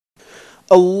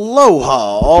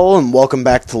Aloha all, and welcome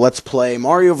back to Let's Play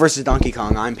Mario vs. Donkey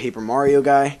Kong. I'm Paper Mario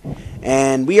Guy,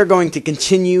 and we are going to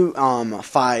continue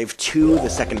 5-2, the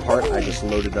second part. I just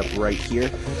loaded up right here.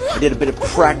 I did a bit of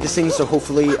practicing, so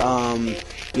hopefully,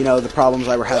 you know, the problems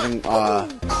I were having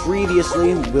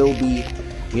previously will be,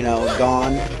 you know,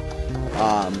 gone.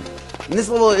 And this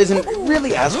level isn't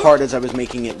really as hard as I was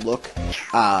making it look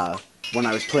when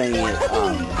I was playing it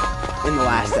in the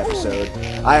last episode.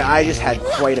 I just had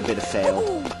quite a bit of fail,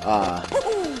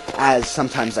 as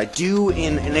sometimes I do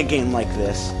in a game like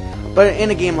this. But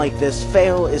in a game like this,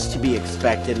 fail is to be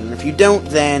expected, and if you don't,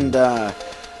 then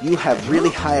you have really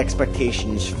high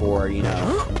expectations for, you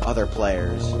know, other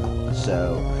players.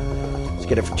 So let's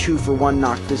get it for 2 for 1,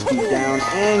 knock this dude down,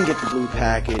 and get the blue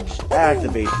package,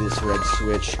 activate this red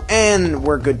switch, and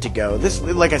we're good to go. This,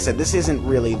 like I said, this isn't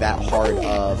really that hard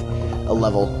of a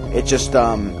level. It just,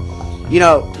 you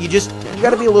know, you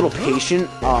gotta be a little patient,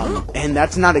 and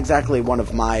that's not exactly one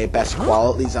of my best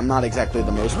qualities. I'm not exactly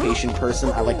the most patient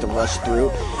person. I like to rush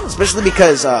through, especially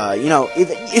because, you know,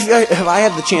 if I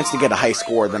have the chance to get a high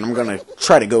score, then I'm gonna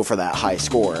try to go for that high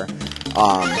score.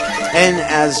 And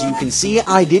as you can see,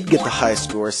 I did get the high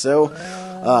score, so,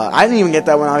 I didn't even get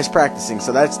that when I was practicing,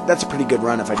 so that's a pretty good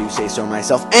run if I do say so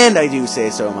myself, and I do say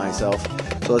so myself.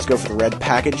 So let's go for the red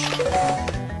package.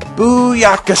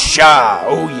 Booyakashaw!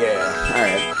 Oh yeah.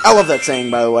 Alright. I love that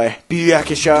saying, by the way.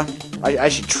 Booyakashaw. I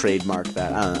should trademark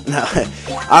that. I don't know.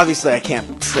 Obviously, I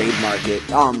can't trademark it.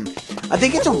 I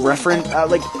think it's a reference,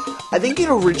 I think it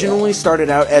originally started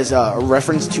out as a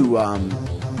reference to,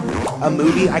 a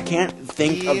movie. I can't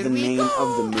think of the name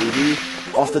of the movie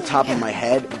off the top of my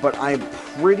head, but I'm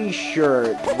pretty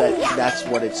sure that that's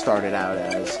what it started out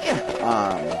as.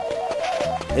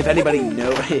 If anybody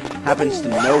happens to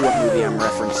know what movie I'm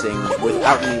referencing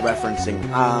without me referencing,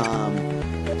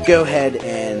 go ahead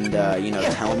and, you know,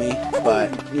 tell me,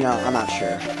 but, you know, I'm not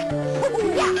sure.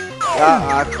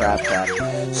 Crap.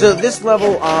 So this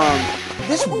level,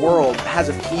 this world has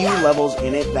a few levels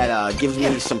in it that, gives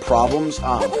me some problems,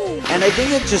 and I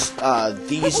think it's just,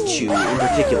 these two in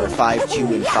particular,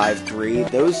 5-2 and 5-3,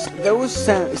 those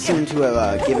seem to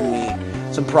have, given me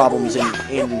some problems in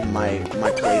my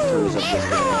playthroughs of this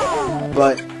game,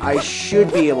 but I should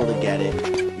be able to get it,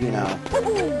 you know.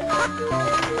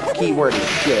 Keyword is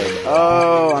should.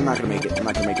 Oh, I'm not gonna make it.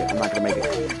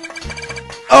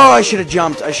 Oh, I should have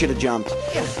jumped.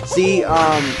 See, you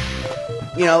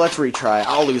know, let's retry.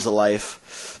 I'll lose a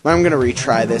life. But I'm gonna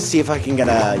retry this, see if I can get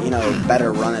a, you know,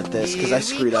 better run at this, because I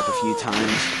screwed up a few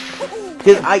times.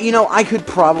 Because, you know, I could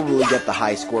probably get the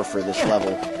high score for this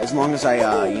level, as long as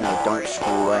I, you know, don't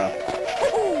screw up.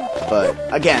 But,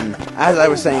 again, as I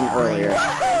was saying earlier,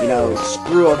 you know,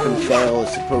 screw up and fail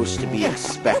is supposed to be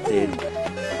expected,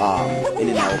 in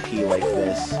an LP like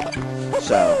this.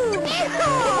 So,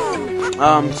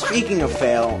 speaking of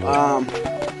fail,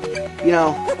 you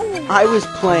know, I was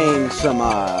playing some,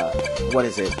 what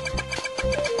is it?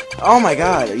 Oh my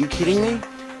god, are you kidding me?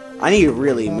 I need to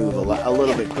really move a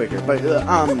little bit quicker, but,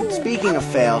 speaking of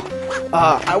fail,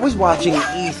 I was watching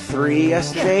E3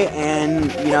 yesterday,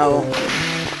 and, you know,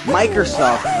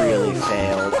 Microsoft really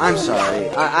failed. I'm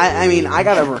sorry. I mean, I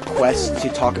got a request to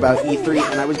talk about E3,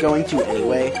 and I was going to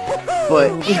anyway, but,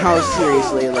 you know,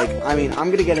 seriously, like, I mean, I'm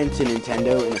gonna get into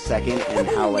Nintendo in a second, and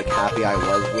how, like, happy I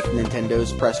was with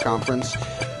Nintendo's press conference,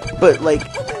 but, like,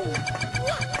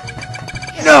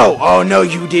 no! Oh, no,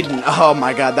 you didn't. Oh,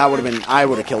 my God, that would have been... I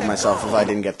would have killed myself if I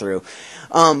didn't get through.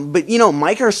 But, you know,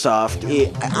 Microsoft...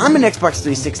 I'm an Xbox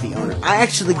 360 owner. I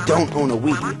actually don't own a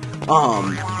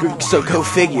Wii. So go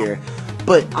figure.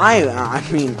 But I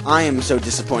mean, I am so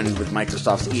disappointed with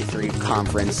Microsoft's E3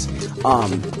 conference.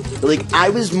 Like, I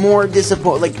was more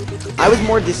disappointed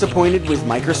with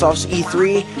Microsoft's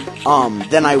E3,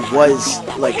 than I was,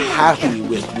 like, happy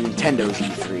with Nintendo's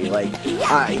E3. Like,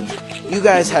 you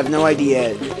guys have no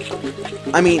idea.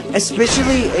 I mean,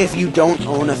 especially if you don't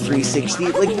own a 360.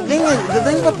 Like, the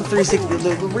thing about the 360,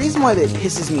 the reason why that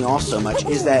pisses me off so much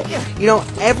is that, you know,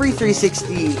 every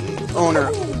 360 owner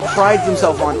prides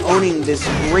themselves on owning this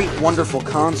great, wonderful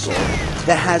console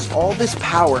that has all this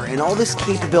power and all this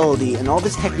capability and all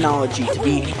this technology to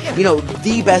be, you know,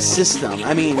 the best system.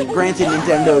 I mean, granted,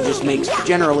 Nintendo just makes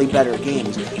generally better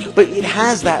games, but it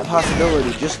has that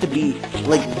possibility just to be,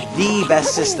 like, the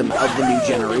best system of the new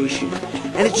generation.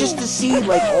 And it's just to see,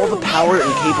 like, all the power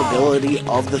and capability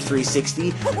of the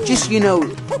 360 just, you know,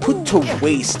 put to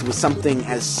waste with something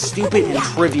as stupid and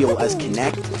trivial as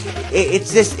Kinect.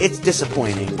 It's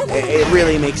disappointing. It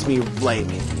really makes me, like,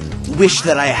 wish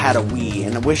that I had a Wii,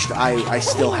 and I wished I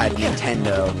still had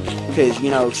Nintendo, because,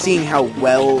 you know, seeing how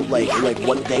well, like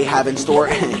what they have in store,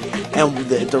 and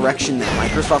the direction that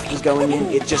Microsoft is going in,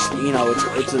 it just, you know,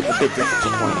 it's a bit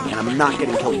disappointing, and I'm not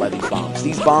getting killed by these bombs.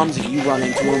 These bombs, if you run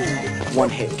into them,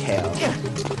 one-hit KO.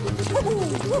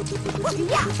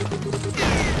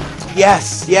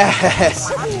 Yes,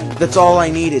 yes! That's all I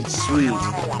needed, sweet.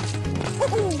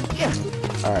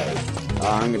 Alright.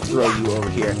 I'm gonna throw you over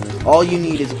here. All you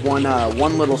need is one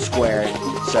little square.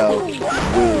 So,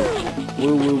 woo,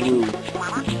 woo, woo, woo,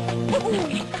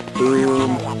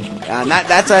 boom. And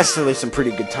that's actually some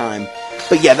pretty good time.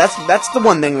 But yeah, that's the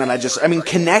one thing that I mean,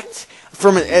 Kinect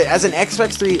as an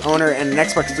Xbox 3 owner and an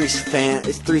Xbox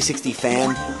 360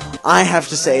 fan, I have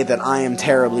to say that I am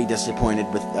terribly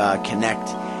disappointed with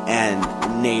Kinect and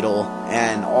Nadal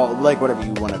and all, like, whatever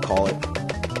you want to call it.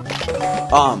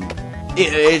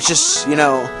 It's just, you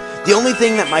know, the only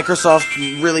thing that Microsoft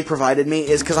really provided me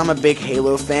is, because I'm a big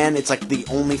Halo fan, it's like the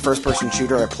only first-person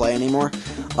shooter I play anymore.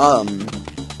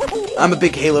 I'm a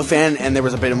big Halo fan, and there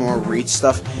was a bit more Reach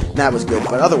stuff, and that was good,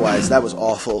 but otherwise, that was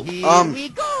awful.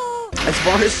 As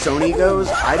far as Sony goes,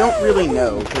 I don't really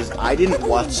know, because I didn't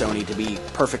watch Sony, to be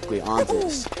perfectly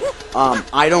honest.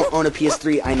 I don't own a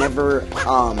PS3, I never,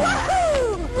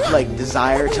 like,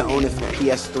 desire to own a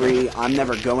PS3. I'm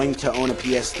never going to own a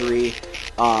PS3.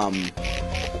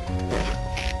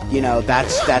 You know,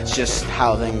 that's just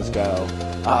how things go.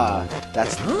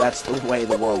 That's the way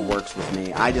the world works with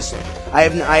me. I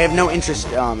have no interest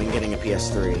in getting a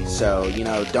PS3. So, you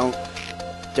know, don't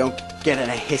get in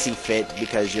a hissy fit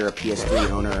because you're a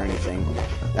PS3 owner or anything.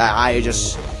 I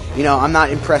just, you know, I'm not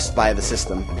impressed by the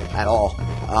system at all.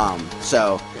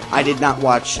 So I did not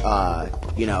watch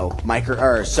you know,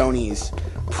 Sony's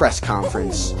press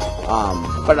conference,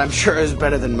 but I'm sure it was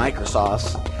better than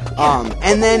Microsoft's.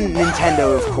 And then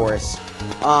Nintendo, of course.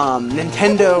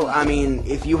 Nintendo, I mean,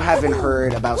 if you haven't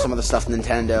heard about some of the stuff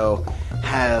Nintendo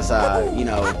has, you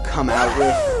know, come out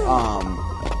with,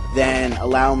 then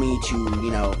allow me to,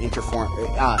 you know, inform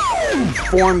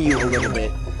you a little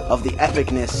bit of the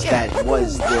epicness that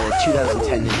was the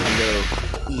 2010 Nintendo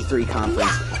E3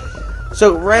 conference.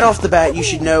 So, right off the bat, you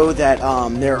should know that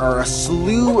there are a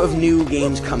slew of new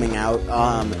games coming out.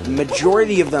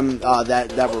 Majority of them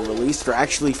that were released are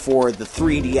actually for the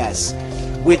 3DS,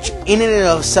 which in and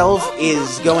of itself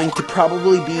is going to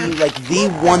probably be like the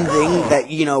one thing that,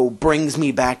 you know, brings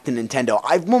me back to Nintendo.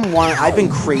 I've been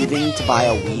craving to buy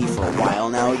a Wii for a while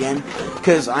now again,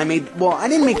 because I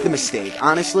didn't make the mistake,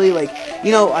 honestly. Like,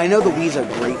 you know, I know the Wii's a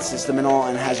great system and all,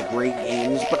 and has great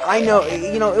games, but I know,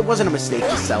 you know, it wasn't a mistake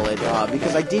to sell it,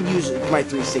 because I did use my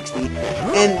 360,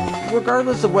 and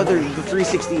regardless of whether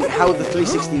how the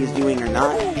 360 is doing or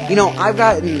not, you know, I've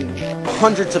gotten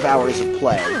hundreds of hours of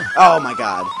play. Oh my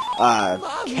god.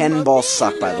 Cannonballs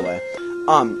suck, by the way.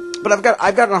 But I've got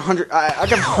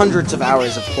hundreds of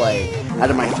hours of play out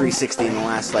of my 360 in the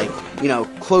last, like, you know,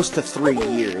 close to 3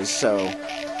 years, so.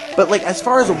 But, like, as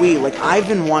far as a Wii, like, I've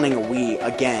been wanting a Wii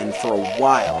again for a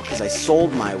while, because I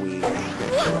sold my Wii.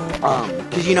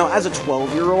 Because, you know, as a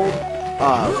 12-year-old,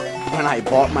 when I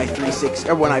bought my 360,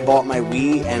 or when I bought my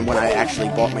Wii, and when I actually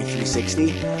bought my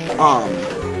 360,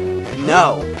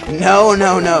 no,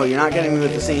 you're not getting me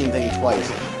with the same thing twice.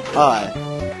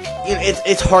 You know,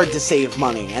 it's hard to save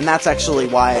money, and that's actually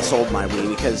why I sold my Wii,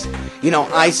 because, you know,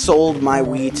 I sold my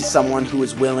Wii to someone who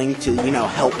was willing to, you know,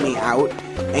 help me out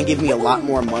and give me a lot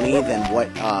more money than what,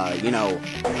 you know,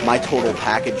 my total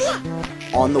package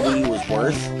on the Wii was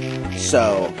worth.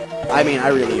 So, I mean, I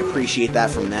really appreciate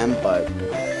that from them, but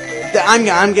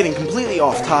I'm getting completely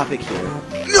off topic here.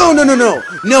 No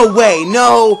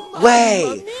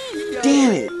way!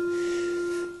 Damn it!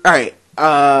 Alright,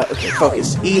 okay,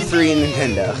 focus. E3 and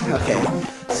Nintendo. Okay,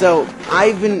 so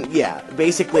I've been,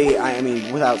 basically, I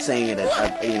mean, without saying it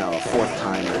you know, a fourth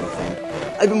time or anything,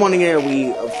 I've been wanting to get a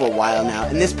Wii for a while now,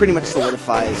 and this pretty much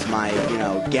solidifies my, you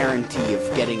know, guarantee of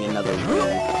getting another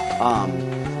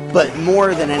Wii. But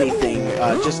more than anything,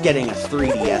 just getting a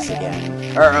 3DS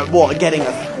again. Or, well, getting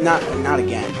a, not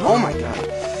again. Oh my god.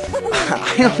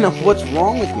 I don't know what's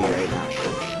wrong with me right now.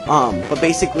 But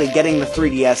basically getting the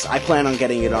 3DS, I plan on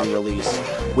getting it on release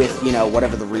with, you know,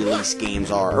 whatever the release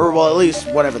games are. Or, well, at least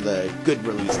whatever the good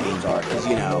release games are. Because,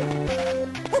 you know,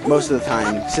 most of the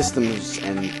time, systems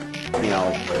and, you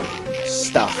know,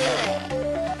 stuff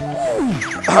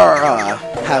are,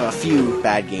 have a few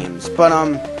bad games. But,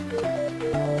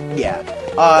 yeah.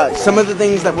 Some of the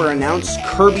things that were announced,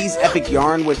 Kirby's Epic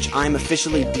Yarn, which I'm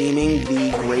officially deeming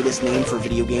the greatest name for a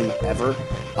video game ever.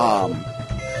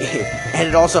 And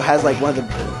it also has, like, one of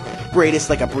the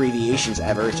greatest, like, abbreviations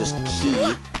ever. It's just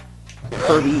Key.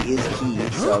 Kirby is key,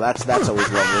 so that's always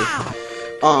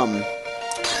lovely.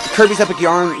 Kirby's Epic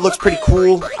Yarn looks pretty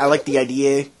cool. I like the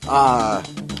idea.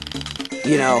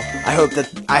 You know,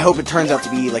 I hope it turns out to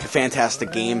be like a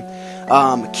fantastic game.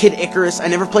 Kid Icarus, I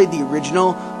never played the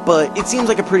original, but it seems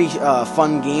like a pretty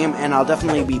fun game, and I'll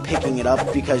definitely be picking it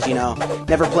up because, you know,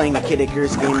 never playing a Kid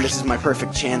Icarus game, this is my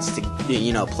perfect chance to,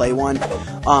 you know, play one.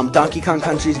 Donkey Kong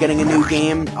Country is getting a new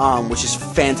game, which is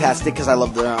fantastic because I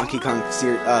love the Donkey Kong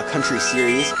Country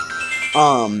series.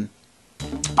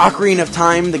 Ocarina of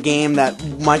Time, the game that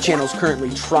my channel is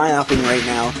currently triumphing right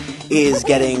now, is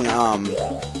getting,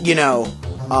 you know,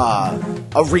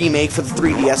 a remake for the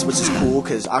 3DS, which is cool,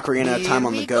 because Ocarina of Time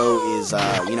on the go is,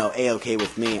 you know, A-okay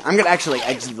with me. I'm gonna actually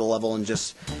exit the level and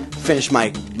just finish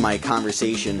my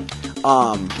conversation.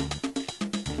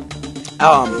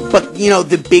 But, you know,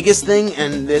 the biggest thing,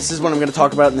 and this is what I'm gonna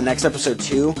talk about in the next episode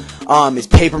too, is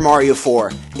Paper Mario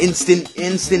 4.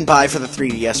 Instant buy for the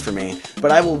 3DS for me.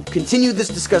 But I will continue this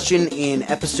discussion in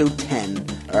episode 10,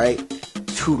 alright?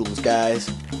 Toodles, guys.